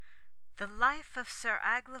The Life of Sir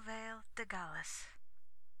Aglovale de Galis.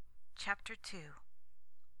 Chapter 2.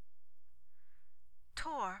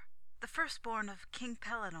 Tor, the firstborn of King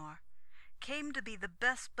Pellinore, came to be the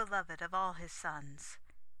best beloved of all his sons.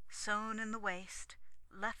 Sown in the waste,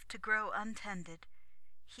 left to grow untended,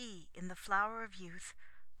 he, in the flower of youth,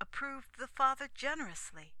 approved the father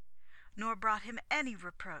generously, nor brought him any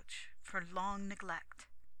reproach for long neglect.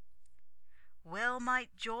 Well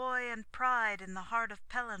might joy and pride in the heart of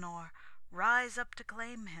Pellinore rise up to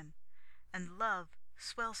claim him, and love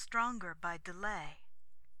swell stronger by delay.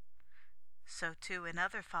 So too in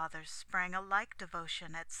other fathers sprang a like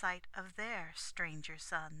devotion at sight of their stranger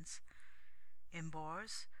sons. In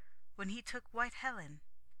Bors, when he took white Helen;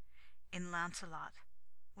 in Launcelot,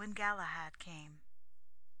 when Galahad came.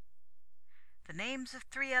 The names of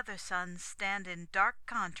 3 other sons stand in dark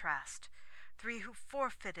contrast, 3 who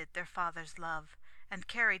forfeited their father's love, and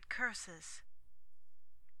carried curses.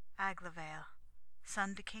 Aglovale,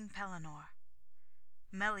 son to King Pellinore;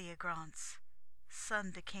 Meliagrance,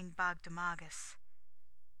 son to King Bagdemagus;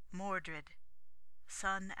 Mordred,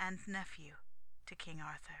 son and nephew to King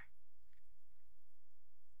Arthur.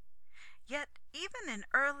 Yet even in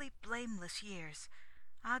early blameless years,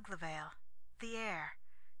 Aglovale, the heir,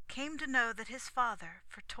 came to know that his father,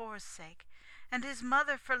 for Tor's sake, and his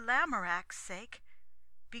mother for Lamorak's sake,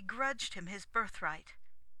 begrudged him his birthright.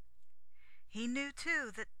 He knew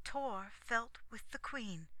too that Tor felt with the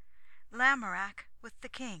queen, Lamorak with the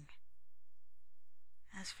king.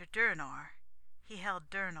 As for Durnor, he held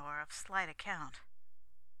Durnor of slight account.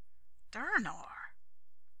 Durnor!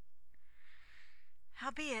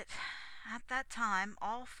 Howbeit, at that time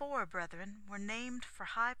all 4 brethren were named for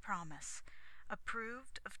high promise,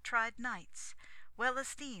 approved of tried knights, well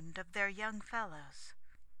esteemed of their young fellows.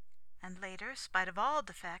 And later, spite of all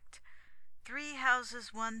defect, 3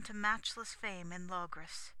 houses won to matchless fame in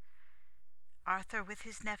Logres: Arthur with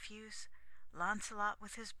his nephews, Launcelot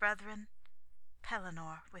with his brethren,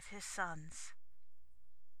 Pellinore with his sons.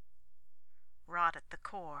 Rot at the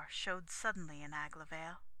core showed suddenly in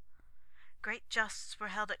Aglovale. Great justs were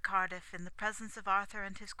held at Cardiff in the presence of Arthur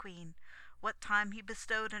and his queen, what time he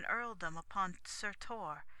bestowed an earldom upon Sir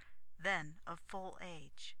Tor, then of full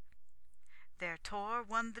age. There Tor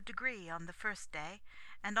won the degree on the first day,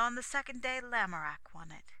 and on the second day Lamorak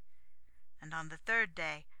won it. And on the third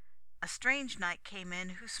day a strange knight came in,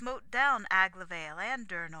 who smote down Aglovale and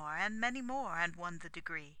Durnor and many more, and won the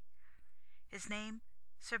degree. His name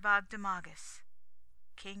Sir Bagdemagus,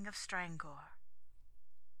 King of Strangor.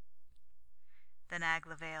 Then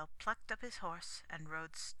Aglovale plucked up his horse and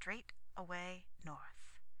rode straight away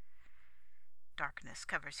north. Darkness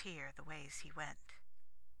covers here the ways he went.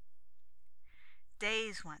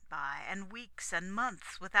 Days went by, and weeks and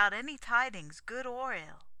months, without any tidings, good or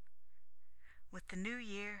ill. With the new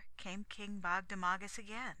year came King Bagdemagus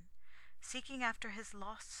again, seeking after his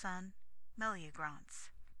lost son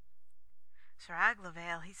Meliagrance. Sir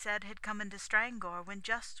Aglovale, he said, had come into Strangor when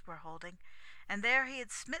justs were holding, and there he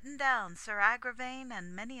had smitten down Sir Agravaine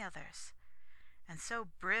and many others. And so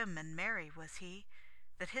brim and merry was he,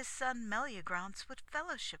 that his son Meliagrance would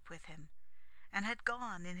fellowship with him, and had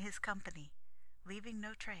gone in his company, leaving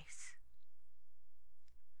no trace.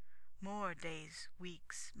 More days,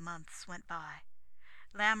 weeks, months went by.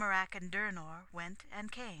 Lamorak and Durnor went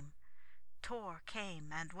and came. Tor came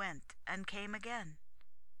and went and came again.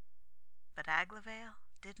 But Aglovale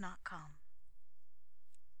did not come.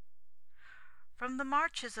 From the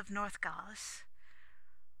marches of North Galis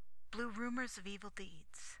blew rumours of evil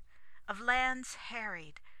deeds, of lands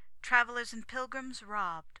harried, travellers and pilgrims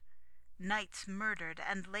robbed, knights murdered,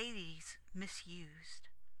 and ladies misused.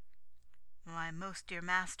 My most dear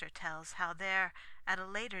master tells how there, at a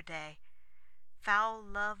later day, foul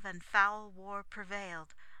love and foul war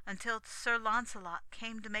prevailed, until Sir Launcelot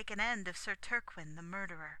came to make an end of Sir Turquin the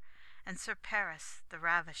murderer, and Sir Paris the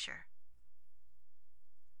ravisher.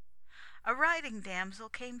 A riding damsel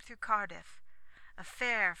came through Cardiff, a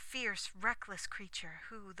fair, fierce, reckless creature,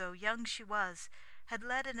 who, though young she was, had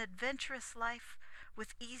led an adventurous life,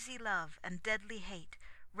 with easy love and deadly hate,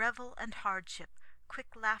 revel and hardship, quick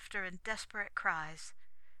laughter and desperate cries,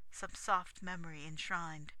 some soft memory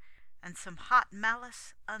enshrined, and some hot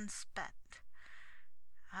malice unspent.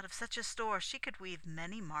 Out of such a store she could weave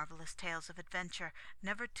many marvellous tales of adventure,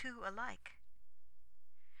 never 2 alike.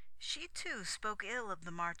 She too spoke ill of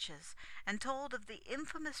the marches, and told of the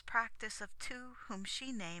infamous practice of 2 whom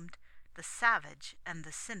she named the Savage and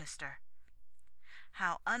the Sinister,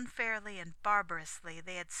 how unfairly and barbarously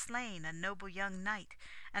they had slain a noble young knight,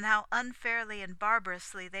 and how unfairly and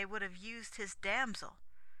barbarously they would have used his damsel,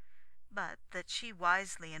 but that she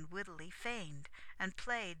wisely and wittily feigned and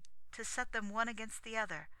played to set them one against the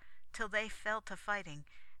other, till they fell to fighting,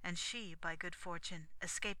 and she, by good fortune,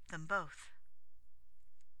 escaped them both.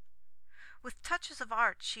 With touches of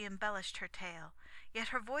art she embellished her tale, yet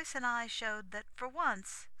her voice and eyes showed that for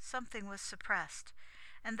once something was suppressed,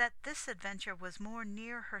 and that this adventure was more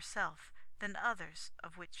near herself than others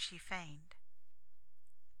of which she feigned.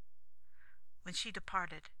 When she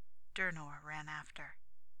departed, Durnor ran after.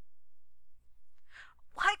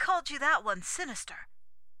 "Why called you that one sinister?"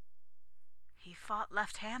 "He fought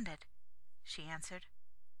left-handed," she answered.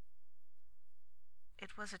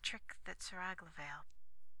 It was a trick that Sir Aglovale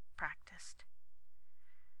practiced.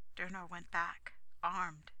 Durnor went back,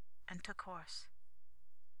 armed, and took horse.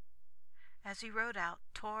 As he rode out,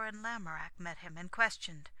 Tor and Lamorak met him and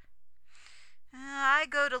questioned. "I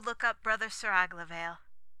go to look up brother Sir Aglovale,"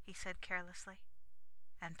 he said carelessly,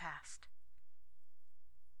 and passed.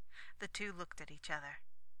 The two looked at each other.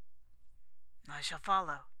 "I shall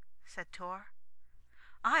follow," said Tor.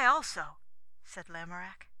 "I also," said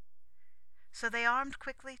Lamorak. So they armed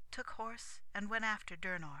quickly, took horse, and went after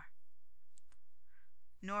Durnor.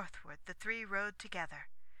 Northward the three rode together,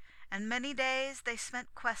 and many days they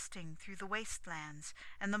spent questing through the wastelands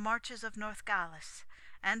and the marches of North Galis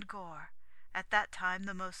and Gore, at that time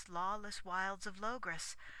the most lawless wilds of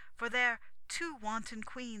Logres, for there 2 wanton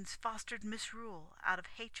queens fostered misrule out of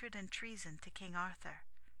hatred and treason to King Arthur.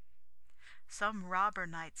 Some robber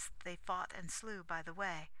knights they fought and slew by the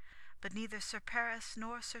way, but neither Sir Paris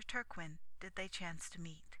nor Sir Turquin did they chance to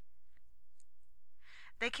meet.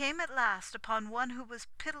 They came at last upon one who was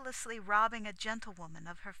pitilessly robbing a gentlewoman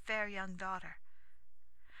of her fair young daughter.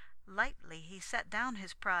 Lightly he set down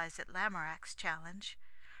his prize at Lamorak's challenge,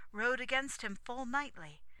 rode against him full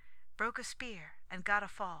knightly, broke a spear, and got a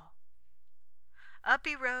fall. Up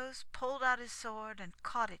he rose, pulled out his sword, and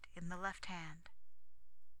caught it in the left hand.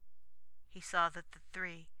 He saw that the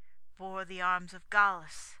 3 bore the arms of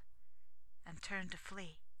Galis, and turned to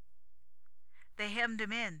flee. They hemmed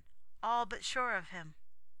him in, all but sure of him.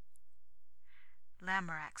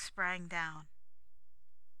 Lamorak sprang down.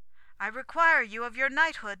 "I require you of your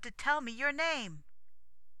knighthood to tell me your name."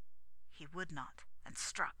 He would not, and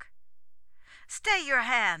struck. "Stay your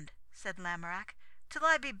hand," said Lamorak, "till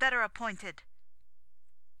I be better appointed."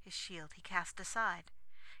 His shield he cast aside.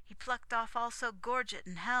 He plucked off also gorget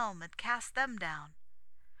and helm, and cast them down.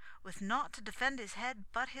 With naught to defend his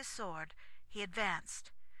head but his sword, he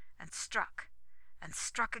advanced, and struck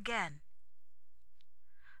again.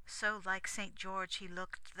 So like St. George he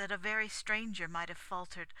looked, that a very stranger might have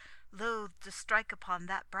faltered, loath to strike upon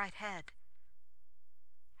that bright head.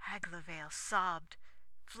 Aglovale sobbed,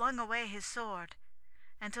 flung away his sword,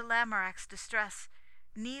 and to Lamorak's distress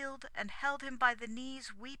kneeled and held him by the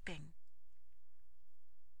knees, weeping.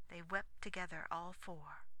 They wept together all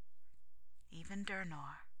 4, even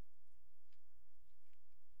Durnor.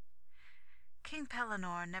 King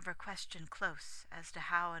Pellinore never questioned close as to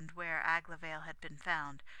how and where Aglovale had been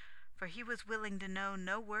found, for he was willing to know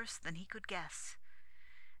no worse than he could guess.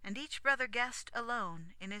 And each brother guessed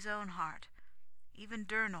alone in his own heart. Even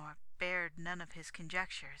Durnor bared none of his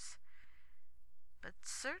conjectures. But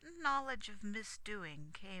certain knowledge of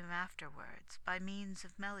misdoing came afterwards by means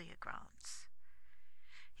of Meliagrance.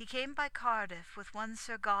 He came by Cardiff with one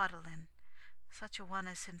Sir Gaudolin, such a one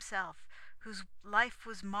as himself, whose life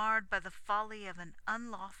was marred by the folly of an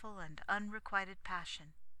unlawful and unrequited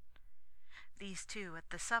passion. These 2 at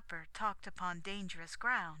the supper talked upon dangerous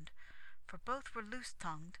ground, for both were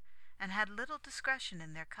loose-tongued, and had little discretion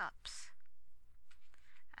in their cups.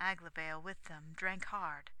 Aglovale with them drank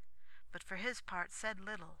hard, but for his part said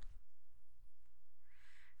little.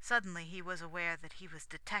 Suddenly he was aware that he was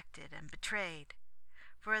detected and betrayed,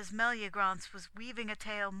 for as Meliagrance was weaving a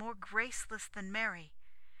tale more graceless than merry,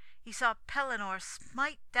 he saw Pellinore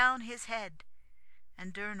smite down his head,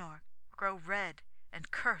 and Durnor grow red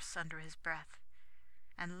and curse under his breath,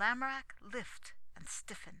 and Lamorak lift and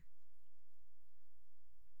stiffen.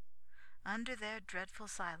 Under their dreadful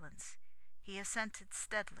silence he assented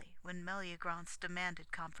steadily when Meliagrance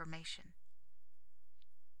demanded confirmation.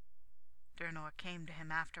 Durnor came to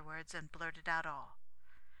him afterwards and blurted out all.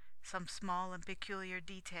 Some small and peculiar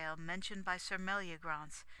detail mentioned by Sir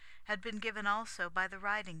Meliagrance had been given also by the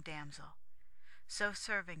riding damsel, so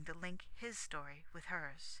serving to link his story with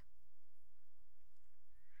hers.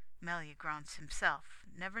 Meliagrance himself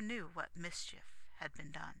never knew what mischief had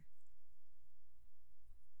been done.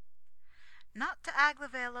 Not to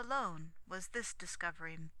Aglovale alone was this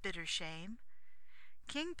discovery bitter shame.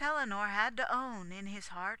 King Pellinore had to own in his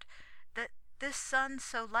heart that this son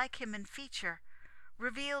so like him in feature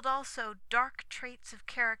revealed also dark traits of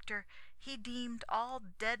character he deemed all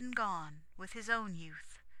dead and gone with his own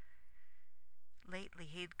youth, Lately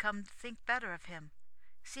he had come to think better of him,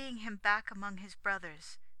 seeing him back among his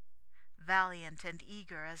brothers, valiant and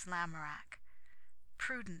eager as Lamorak,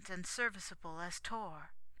 prudent and serviceable as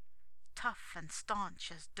Tor, tough and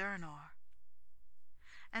staunch as Durnor.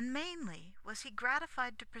 And mainly was he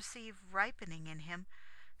gratified to perceive ripening in him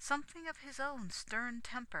something of his own stern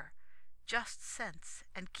temper, just sense,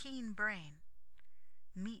 and keen brain,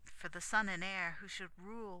 meet for the son and heir who should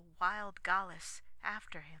rule wild Galis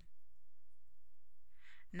after him.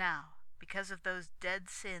 Now, because of those dead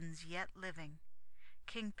sins yet living,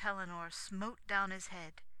 King Pellinore smote down his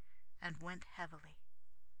head and went heavily.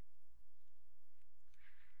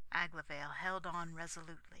 Aglovale held on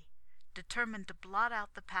resolutely, determined to blot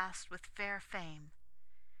out the past with fair fame.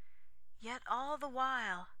 Yet all the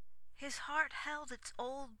while his heart held its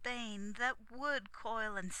old bane that would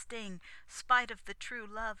coil and sting, spite of the true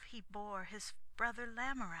love he bore his brother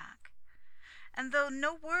Lamorak. And though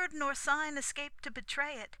no word nor sign escaped to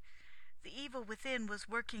betray it, the evil within was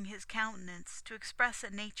working his countenance to express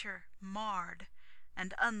a nature marred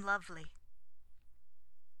and unlovely.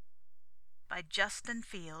 By Justin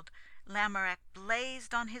field, Lamorak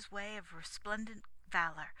blazed on his way of resplendent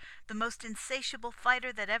valor, the most insatiable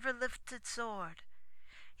fighter that ever lifted sword.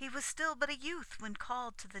 He was still but a youth when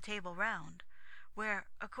called to the Table Round, where,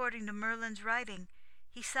 according to Merlin's writing,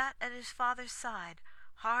 he sat at his father's side,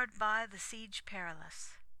 hard by the Siege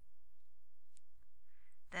Perilous.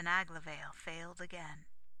 Then Aglovale failed again.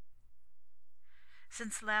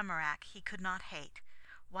 Since Lamorak he could not hate,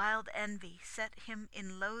 wild envy set him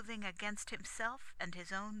in loathing against himself and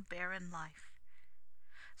his own barren life.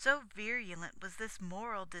 So virulent was this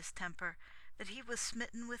moral distemper that he was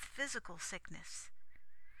smitten with physical sickness.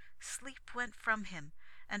 Sleep went from him,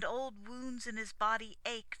 and old wounds in his body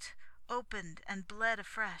ached, opened, and bled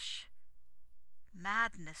afresh.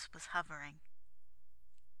 Madness was hovering.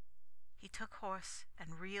 He took horse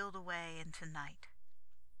and reeled away into night.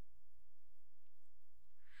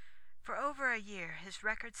 For over a year his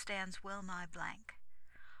record stands well nigh blank.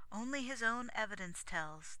 Only his own evidence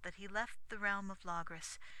tells that he left the realm of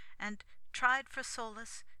Logris, and tried for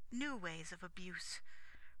solace new ways of abuse,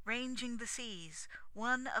 ranging the seas,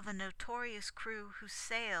 one of a notorious crew whose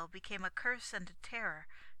sail became a curse and a terror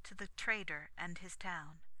to the trader and his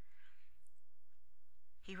town.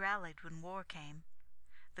 He rallied when war came,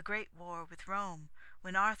 the great war with Rome,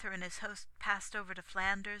 when Arthur and his host passed over to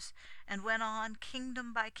Flanders, and went on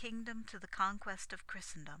kingdom by kingdom to the conquest of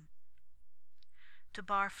Christendom. To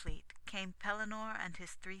Barfleet came Pellinore and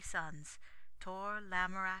his 3 sons, Tor,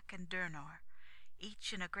 Lamorak, and Durnor,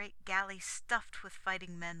 each in a great galley stuffed with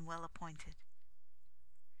fighting men well appointed.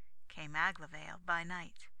 Came Aglovale by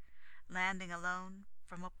night, landing alone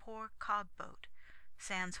from a poor cog-boat,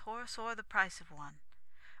 sans horse or the price of one,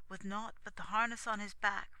 with naught but the harness on his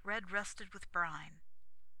back red-rusted with brine.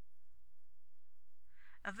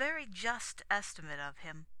 A very just estimate of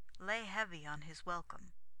him lay heavy on his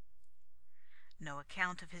welcome. No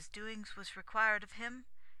account of his doings was required of him,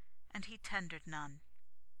 and he tendered none.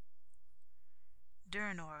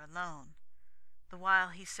 Durnor alone, the while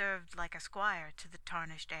he served like a squire to the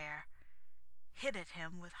tarnished heir, hit at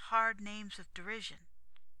him with hard names of derision.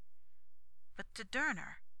 But to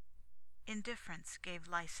Durnor indifference gave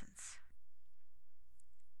license.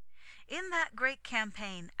 In that great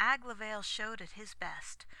campaign Aglovale showed at his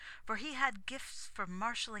best, for he had gifts for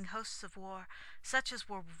marshalling hosts of war, such as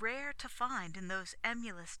were rare to find in those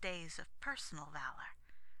emulous days of personal valor.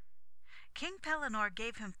 King Pellinore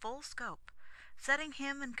gave him full scope, setting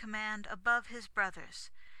him in command above his brothers,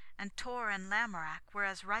 and Tor and Lamorak were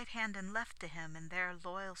as right hand and left to him in their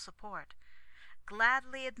loyal support,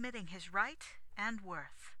 gladly admitting his right and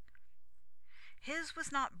worth. His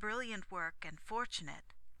was not brilliant work and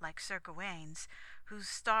fortunate, like Sir Gawaine's, whose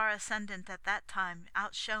star ascendant at that time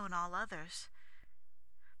outshone all others.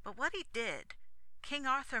 But what he did, King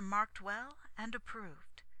Arthur marked well and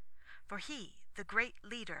approved, for he, the great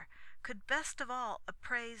leader, could best of all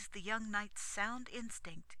appraise the young knight's sound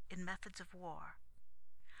instinct in methods of war.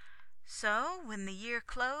 So, when the year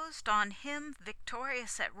closed on him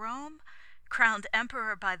victorious at Rome, crowned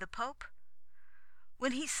emperor by the Pope,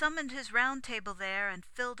 when he summoned his round table there and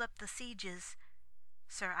filled up the sieges,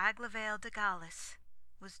 Sir Aglovale de Galis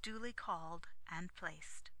was duly called and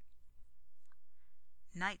placed.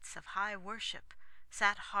 Knights of high worship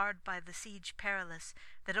sat hard by the Siege Perilous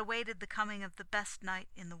that awaited the coming of the best knight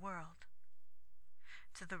in the world.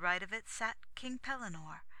 To the right of it sat King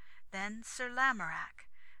Pellinore, then Sir Lamorak,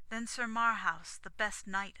 then Sir Marhaus, the best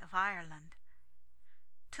knight of Ireland.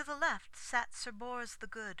 To the left sat Sir Bors the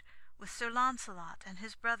Good, with Sir Launcelot and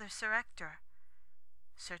his brother Sir Ector.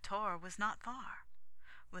 Sir Tor was not far,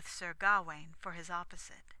 with Sir Gawain for his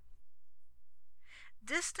opposite.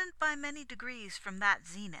 Distant by many degrees from that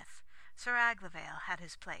zenith, Sir Aglovale had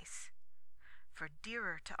his place, for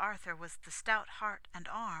dearer to Arthur was the stout heart and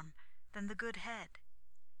arm than the good head,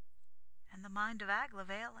 and the mind of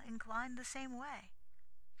Aglovale inclined the same way.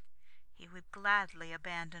 He would gladly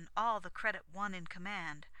abandon all the credit won in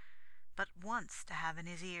command, but once to have in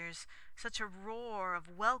his ears such a roar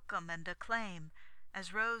of welcome and acclaim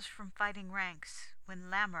as rose from fighting ranks when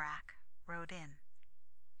Lamorak rode in.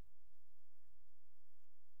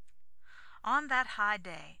 On that high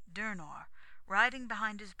day, Durnor, riding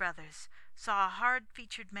behind his brothers, saw a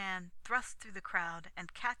hard-featured man thrust through the crowd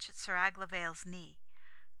and catch at Sir Aglovale's knee,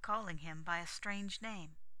 calling him by a strange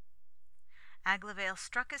name. Aglovale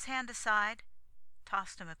struck his hand aside,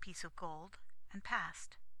 tossed him a piece of gold, and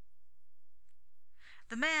passed.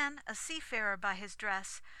 The man, a seafarer by his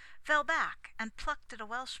dress, fell back and plucked at a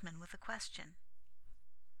Welshman with a question.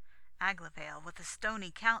 Aglovale, with a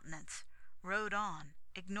stony countenance, rode on,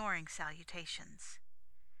 ignoring salutations.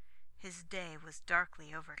 His day was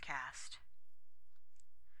darkly overcast.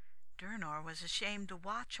 Durnor was ashamed to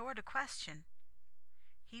watch or to question.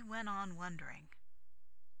 He went on wondering.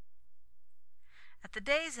 At the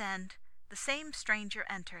day's end, the same stranger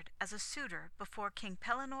entered as a suitor before King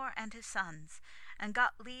Pellinore and his sons, and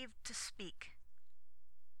got leave to speak.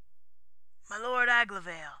 "My lord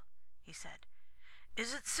Aglovale," he said,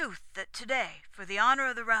 "is it sooth that today, for the honour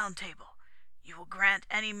of the Round Table, you will grant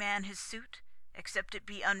any man his suit, except it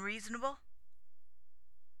be unreasonable?"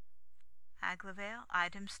 Aglovale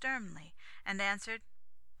eyed him sternly, and answered,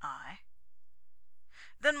 "Aye."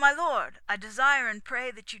 "Then, my lord, I desire and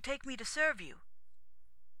pray that you take me to serve you."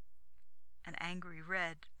 An angry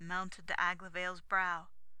red mounted to Aglovale's brow.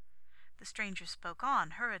 The stranger spoke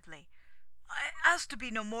on hurriedly. "I ask to be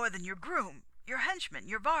no more than your groom, your henchman,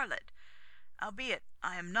 your varlet, albeit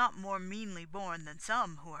I am not more meanly born than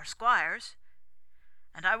some who are squires.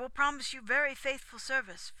 And I will promise you very faithful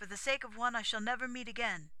service for the sake of one I shall never meet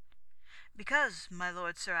again, because, my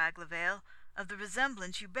lord Sir Aglovale, of the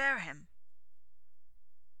resemblance you bear him."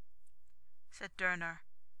 Said Durnor,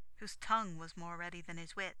 whose tongue was more ready than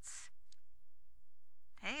his wits,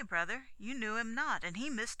 "Hey, brother, you knew him not, and he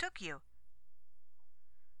mistook you."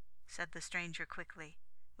 Said the stranger quickly,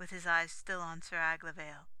 with his eyes still on Sir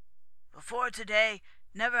Aglovale, "Before today,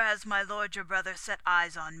 never has my lord your brother set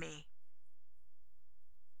eyes on me."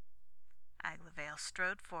 Aglovale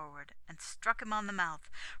strode forward and struck him on the mouth.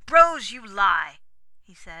 "Brose, you lie,"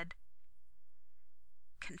 he said.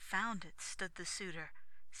 Confounded stood the suitor,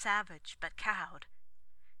 savage but cowed.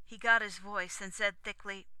 He got his voice and said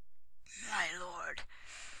thickly, "My lord,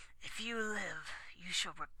 if you live, you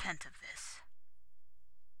shall repent of this."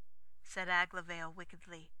 Said Aglovale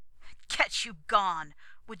wickedly, "Get you gone!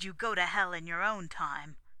 Would you go to hell in your own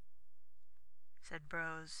time?" Said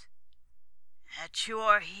Brose, "At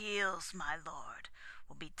your heels, my lord,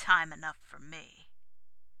 will be time enough for me."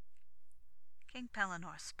 King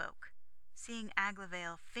Pellinore spoke, seeing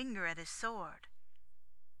Aglovale finger at his sword.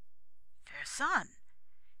 "Fair son,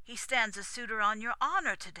 he stands a suitor on your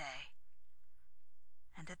honour today."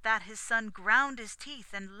 And at that his son ground his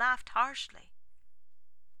teeth and laughed harshly.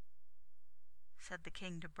 Said the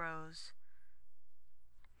king to Brose,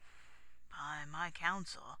 "By my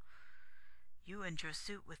counsel, you and your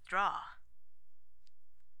suit withdraw."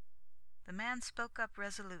 The man spoke up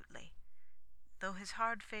resolutely, though his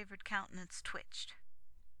hard-favoured countenance twitched.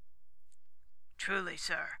 "Truly,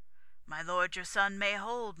 sir, my lord your son may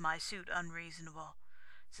hold my suit unreasonable,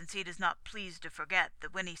 since he does not please to forget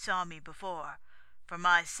that when he saw me before, for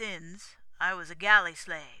my sins I was a galley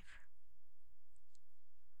slave."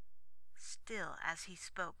 Still as he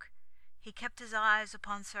spoke, he kept his eyes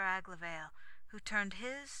upon Sir Aglovale, who turned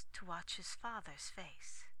his to watch his father's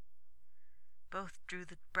face. Both drew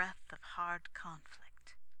the breath of hard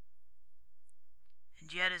conflict.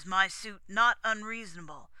 "And yet is my suit not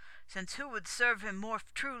unreasonable, since who would serve him more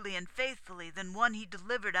truly and faithfully than one he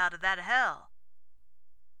delivered out of that hell?"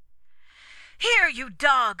 "Here, you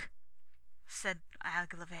dog!" said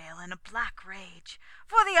Aglovale in a black rage.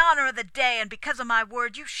 "For the honour of the day, and because of my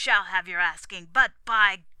word, you shall have your asking. But,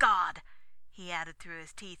 by God," he added through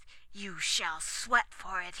his teeth, "you shall sweat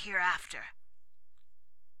for it hereafter."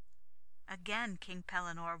 Again King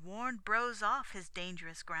Pellinore warned Brose off his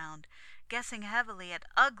dangerous ground, guessing heavily at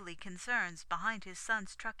ugly concerns behind his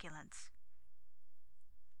son's truculence.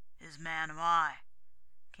 "His man am I,"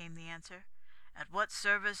 came the answer, "at what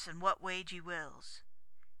service and what wage he wills.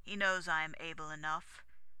 He knows I am able enough.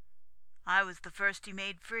 I was the first he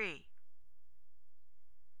made free."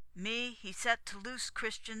 Me he set to loose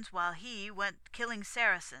Christians while he went killing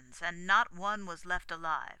Saracens, and not one was left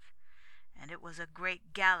alive. And it was a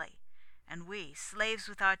great galley, and we, slaves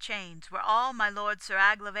with our chains, were all my lord Sir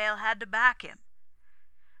Aglovale had to back him.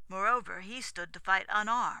 Moreover, he stood to fight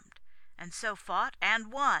unarmed, and so fought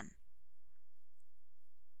and won."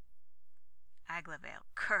 Aglovale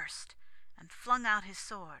cursed and flung out his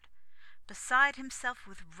sword, beside himself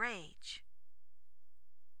with rage.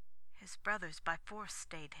 His brothers by force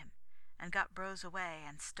stayed him, and got Brose away,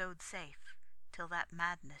 and stowed safe, till that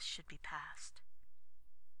madness should be past.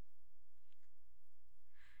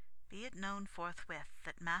 Be it known forthwith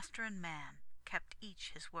that master and man kept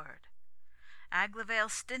each his word. Aglovale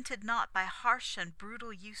stinted not by harsh and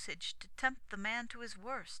brutal usage to tempt the man to his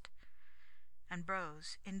worst, and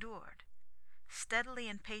Brose endured, steadily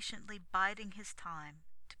and patiently biding his time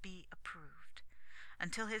to be approved,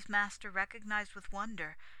 until his master recognized with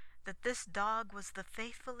wonder that this dog was the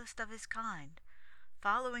faithfulest of his kind,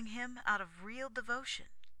 following him out of real devotion.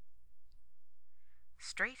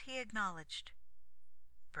 Straight he acknowledged,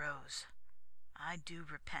 "Brose, I do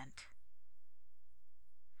repent,"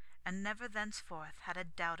 and never thenceforth had a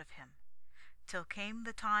doubt of him, till came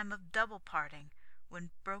the time of double parting,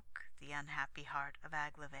 when broke the unhappy heart of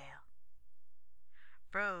Aglovale.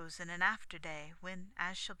 Brose, in an after day, when,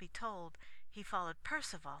 as shall be told, he followed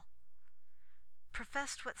Percival,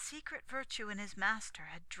 professed what secret virtue in his master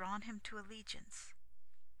had drawn him to allegiance.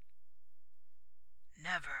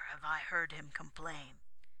 "Never have I heard him complain,"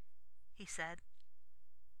 he said.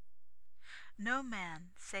 No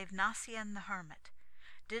man, save Nasian the hermit,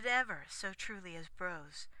 did ever, so truly as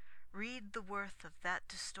Brose, read the worth of that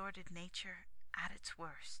distorted nature at its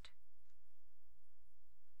worst.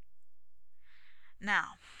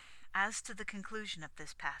 Now, as to the conclusion of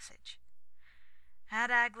this passage. Had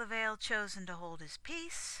Aglovale chosen to hold his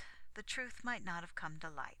peace, the truth might not have come to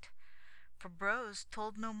light, for Brose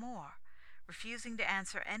told no more, refusing to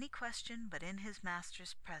answer any question but in his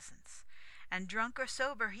master's presence, and drunk or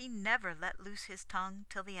sober he never let loose his tongue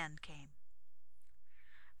till the end came.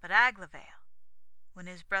 But Aglovale, when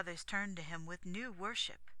his brothers turned to him with new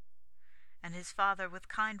worship, and his father with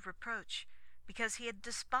kind reproach, because he had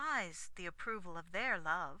despised the approval of their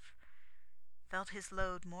love, felt his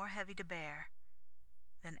load more heavy to bear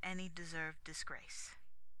than any deserved disgrace.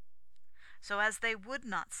 So as they would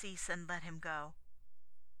not cease and let him go,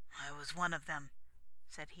 "I was one of them,"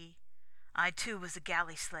 said he. "I too was a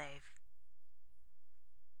galley slave."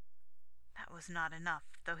 That was not enough,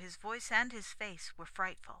 though his voice and his face were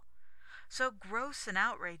frightful, so gross an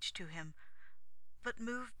outrage to him, but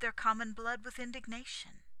moved their common blood with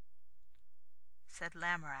indignation. Said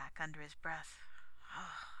Lamorak under his breath,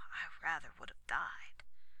 "Oh, I rather would have died."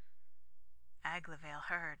 Aglovale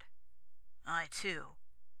heard. "I too,"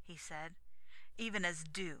 he said, "even as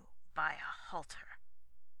dew by a halter."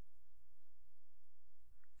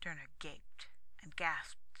 Turner gaped and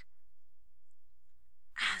gasped.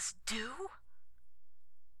 "As dew?"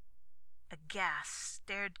 Aghast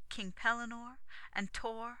stared King Pellinore and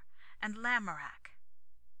Tor and Lamorak.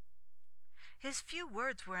 His few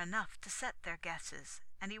words were enough to set their guesses,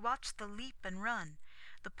 and he watched the leap and run,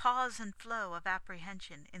 the pause and flow of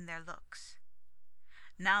apprehension in their looks.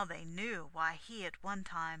 Now they knew why he at one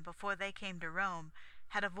time, before they came to Rome,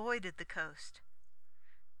 had avoided the coast.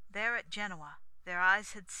 There at Genoa their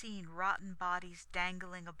eyes had seen rotten bodies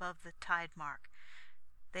dangling above the tide mark.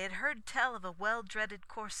 They had heard tell of a well-dreaded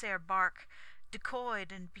corsair bark,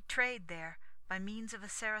 decoyed and betrayed there by means of a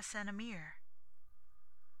Saracen emir.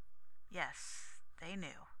 Yes, they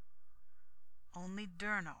knew. Only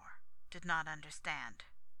Durnor did not understand.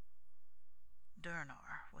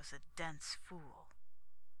 Durnor was a dense fool.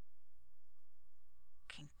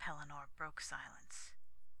 King Pellinore broke silence.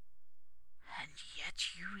 "And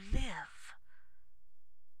yet you live."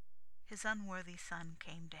 His unworthy son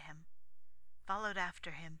came to him, followed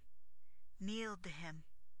after him, kneeled to him,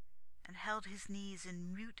 and held his knees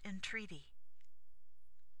in mute entreaty.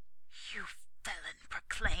 "You felon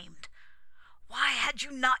proclaimed, why had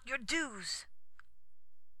you not your dues?"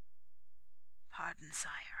 "Pardon,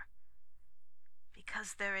 sire,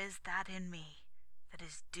 because there is that in me that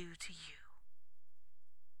is due to you."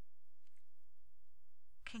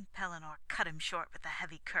 King Pellinore cut him short with a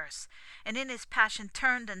heavy curse, and in his passion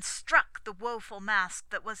turned and struck the woeful mask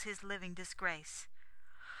that was his living disgrace.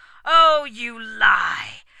 "Oh, you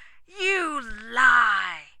lie! You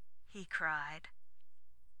lie!" he cried.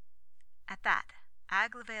 At that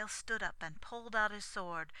Aglovale stood up and pulled out his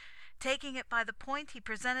sword. Taking it by the point, he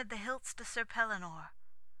presented the hilts to Sir Pellinore.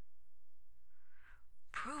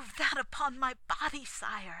 "Prove that upon my body,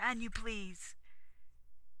 sire, an you please,"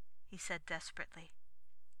 he said desperately.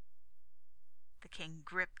 the king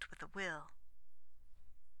gripped with a will.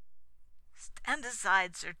 "Stand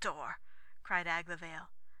aside, Sir Tor," cried Aglovale.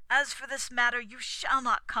 "As for this matter, you shall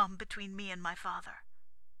not come between me and my father."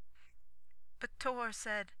 But Tor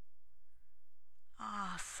said,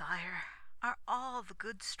 "Ah, sire, are all the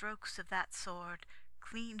good strokes of that sword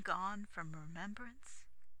clean gone from remembrance?"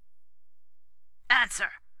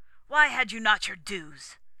 "Answer! Why had you not your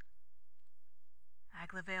dues?"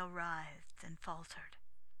 Aglovale writhed and faltered.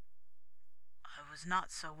 "I was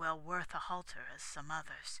not so well worth a halter as some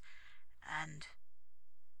others, and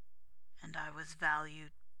I was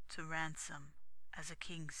valued to ransom as a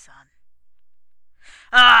king's son."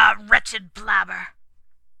 "Ah, wretched blabber!"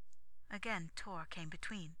 Again Tor came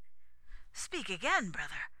between. "Speak again,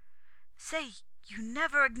 brother. Say you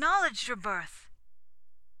never acknowledged your birth."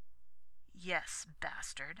 "Yes,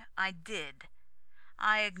 bastard, I did.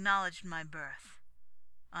 I acknowledged my birth,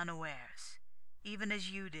 unawares, even as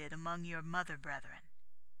you did among your mother brethren."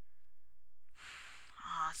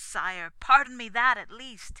 "Ah, sire, pardon me that at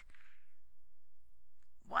least."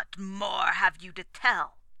 "What more have you to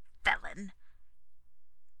tell, felon?"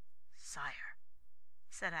 "Sire,"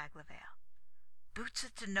 said Aglovale, "boots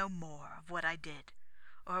it to know more of what I did,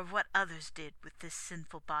 or of what others did with this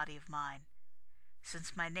sinful body of mine,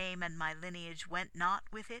 since my name and my lineage went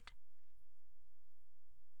not with it?"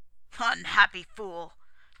 "Unhappy fool!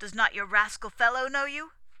 Does not your rascal fellow know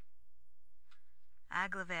you?"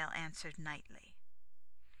 Aglovale answered knightly,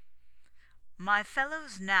 "My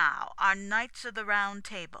fellows now are knights of the Round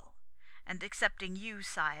Table, and excepting you,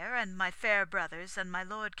 sire, and my fair brothers, and my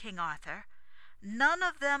lord King Arthur, none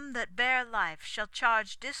of them that bear life shall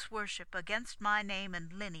charge disworship against my name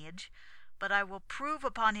and lineage, but I will prove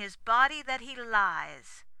upon his body that he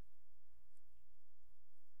lies."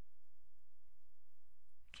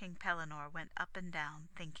 King Pellinore went up and down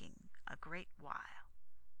thinking a great while.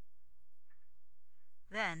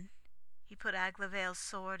 Then he put Aglovale's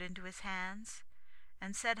sword into his hands,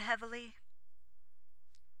 and said heavily,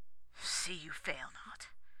 "See you fail not.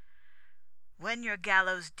 When your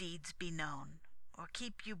gallows deeds be known, or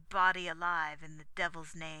keep you body alive in the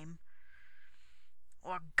devil's name,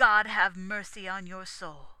 or God have mercy on your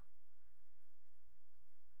soul."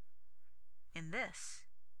 In this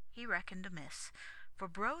he reckoned amiss, for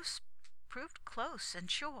Bros proved close and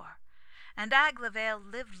sure, and Aglovale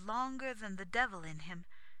lived longer than the devil in him,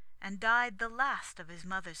 and died the last of his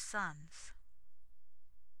mother's sons.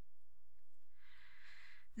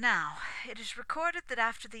 Now it is recorded that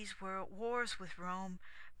after these wars with Rome,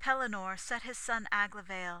 Pellinore set his son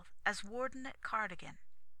Aglovale as warden at Cardigan.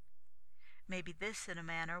 Maybe this in a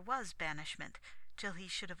manner was banishment, till he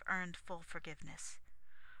should have earned full forgiveness,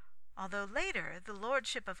 although later the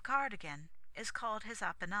lordship of Cardigan is called his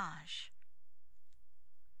appanage.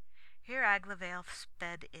 Here Aglovale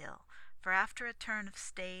sped ill, for after a turn of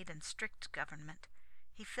staid and strict government,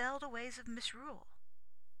 he fell to ways of misrule.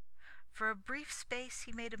 For a brief space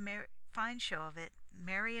he made a fine show of it,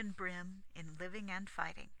 merry and brim in living and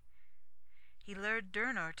fighting. He lured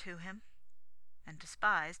Durnor to him, and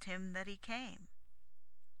despised him that he came.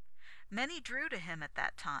 Many drew to him at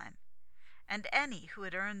that time, and any who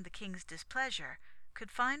had earned the king's displeasure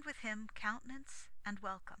could find with him countenance and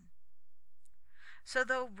welcome. So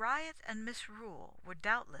though riot and misrule were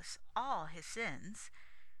doubtless all his sins,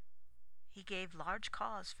 he gave large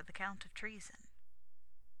cause for the count of treason.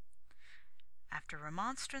 After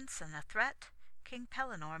remonstrance and a threat, King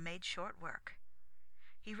Pellinore made short work.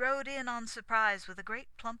 He rode in on surprise with a great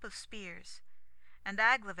plump of spears, and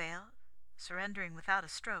Aglovale, surrendering without a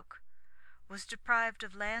stroke, was deprived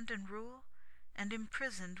of land and rule, and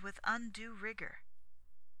imprisoned with undue rigour.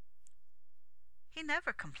 He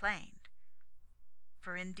never complained,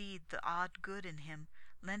 for indeed the odd good in him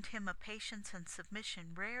lent him a patience and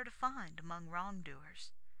submission rare to find among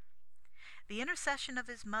wrongdoers. The intercession of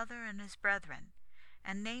his mother and his brethren,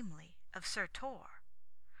 and namely of Sir Tor,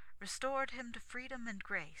 restored him to freedom and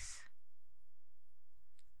grace.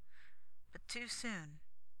 But too soon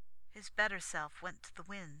his better self went to the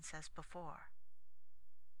winds as before.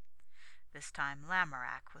 This time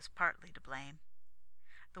Lamorak was partly to blame.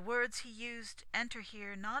 The words he used enter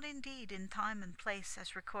here not indeed in time and place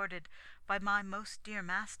as recorded by my most dear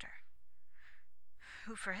master,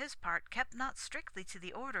 who for his part kept not strictly to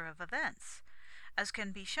the order of events, as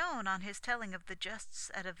can be shown on his telling of the justs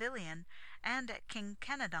at Avilion and at King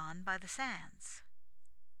Kenadon by the sands.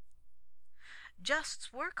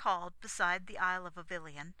 Justs were called beside the Isle of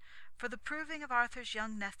Avilion for the proving of Arthur's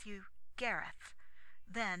young nephew Gareth,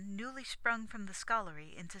 then newly sprung from the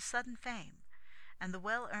scullery into sudden fame, and the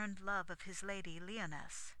well-earned love of his lady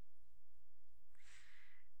Lyonesse.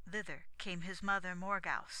 Thither came his mother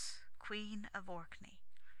Morgause, Queen of Orkney,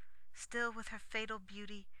 still with her fatal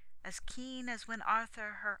beauty, as keen as when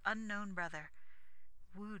Arthur, her unknown brother,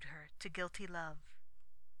 wooed her to guilty love.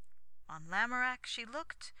 On Lamorak she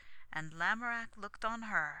looked, and Lamorak looked on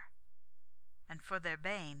her, and for their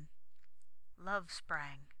bane love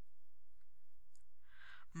sprang.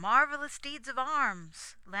 Marvellous deeds of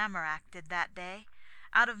arms Lamorak did that day,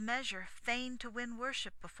 out of measure fain to win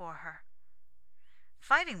worship before her.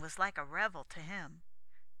 Fighting was like a revel to him,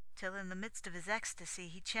 till in the midst of his ecstasy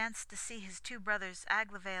he chanced to see his two brothers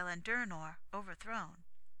Aglovale and Durnor overthrown.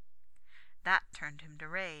 That turned him to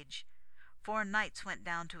rage. 4 knights went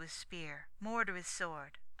down to his spear, more to his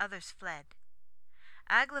sword, others fled.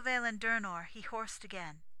 Aglovale and Durnor he horsed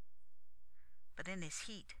again, but in his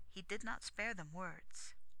heat he did not spare them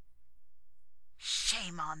words.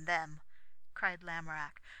 "Shame on them," cried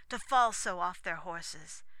Lamorak, "to fall so off their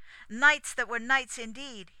horses. Knights that were knights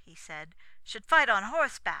indeed," he said, "should fight on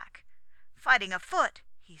horseback. Fighting afoot,"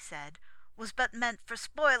 he said, "was but meant for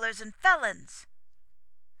spoilers and felons."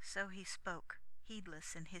 So he spoke,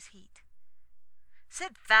 heedless in his heat.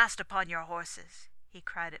 "Sit fast upon your horses," he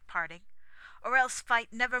cried at parting, "or else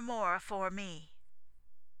fight never more afore me."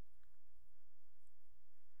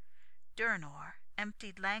 Durnor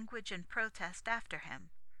emptied language and protest after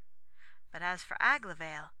him, but as for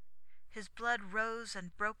Aglovale, his blood rose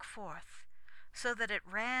and broke forth, so that it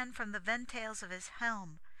ran from the ventails of his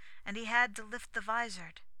helm, and he had to lift the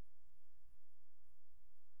vizard.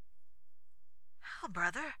 "How,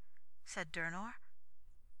 brother," said Durnor,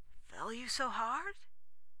 "fell you so hard?"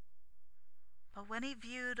 But when he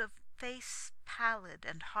viewed a face pallid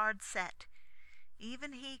and hard set,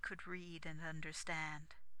 even he could read and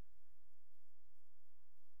understand.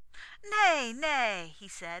 "Nay, nay," he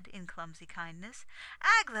said in clumsy kindness,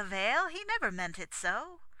 "Aglovale, he never meant it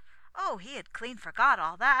so. Oh, he had clean forgot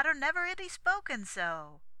all that, or never had he spoken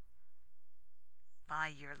so." "By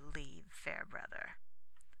your leave, fair brother,"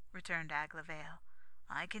 returned Aglovale,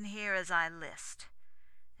 "I can hear as I list,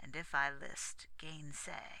 and if I list,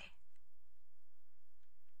 gainsay."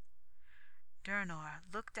 Durnor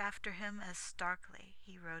looked after him as starkly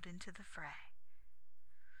he rode into the fray.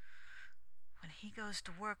 "When he goes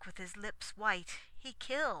to work with his lips white, he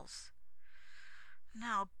kills.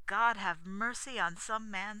 Now God have mercy on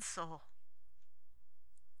some man's soul."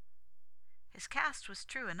 His cast was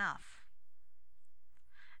true enough.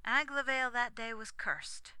 Aglovale that day was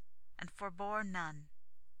cursed, and forbore none.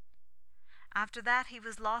 After that he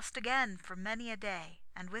was lost again for many a day,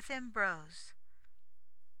 and with him Brose.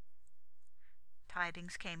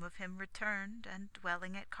 Tidings came of him returned and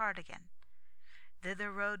dwelling at Cardigan.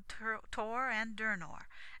 Thither rode Tor and Durnor,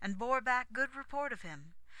 and bore back good report of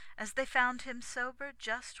him, as they found him sober,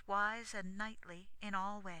 just, wise, and knightly in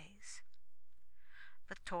all ways.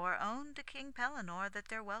 But Tor owned to King Pellinore that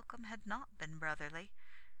their welcome had not been brotherly,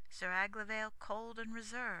 Sir Aglovale cold and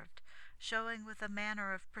reserved, showing with a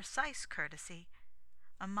manner of precise courtesy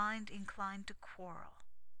a mind inclined to quarrel.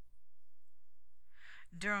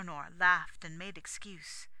 Durnor laughed and made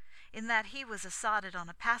excuse, in that he was assotted on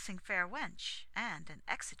a passing fair wench, and an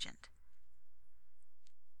exigent.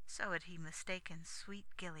 So had he mistaken sweet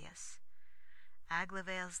Gilius,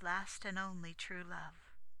 Aglovale's last and only true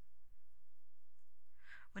love.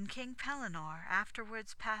 When King Pellinore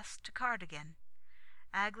afterwards passed to Cardigan,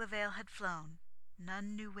 Aglovale had flown,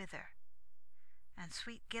 none knew whither, and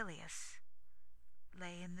sweet Gilius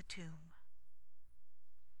lay in the tomb.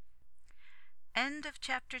 End of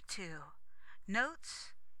Chapter 2.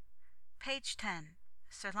 Notes, page 10.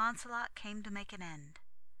 Sir Launcelot came to make an end.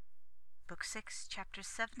 Book 6, chapters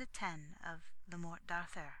 7 to 10 of Le Morte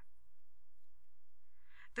d'Arthur.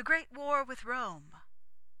 The Great War with Rome.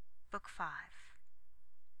 Book 5.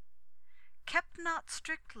 Kept not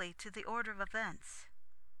strictly to the order of events.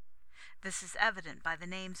 This is evident by the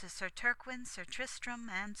names of Sir Turquin, Sir Tristram,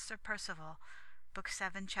 and Sir Percival, Book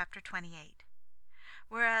 7, chapter 28.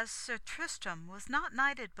 Whereas Sir Tristram was not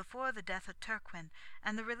knighted before the death of Turquin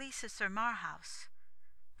and the release of Sir Marhaus,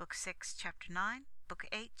 Book 6, chapter 9, Book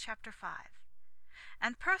 8, chapter 5.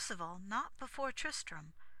 And Percival, not before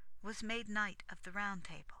Tristram, was made Knight of the Round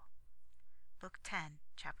Table, Book 10,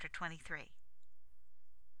 chapter 23.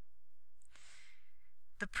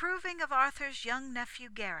 The Proving of Arthur's Young Nephew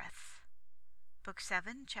Gareth, Book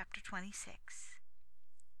 7, chapter 26.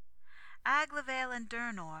 Aglovale and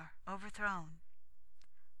Durnor overthrown,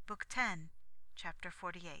 Book 10, chapter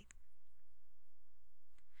 48.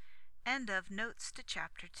 End of Notes to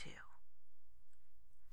Chapter 2.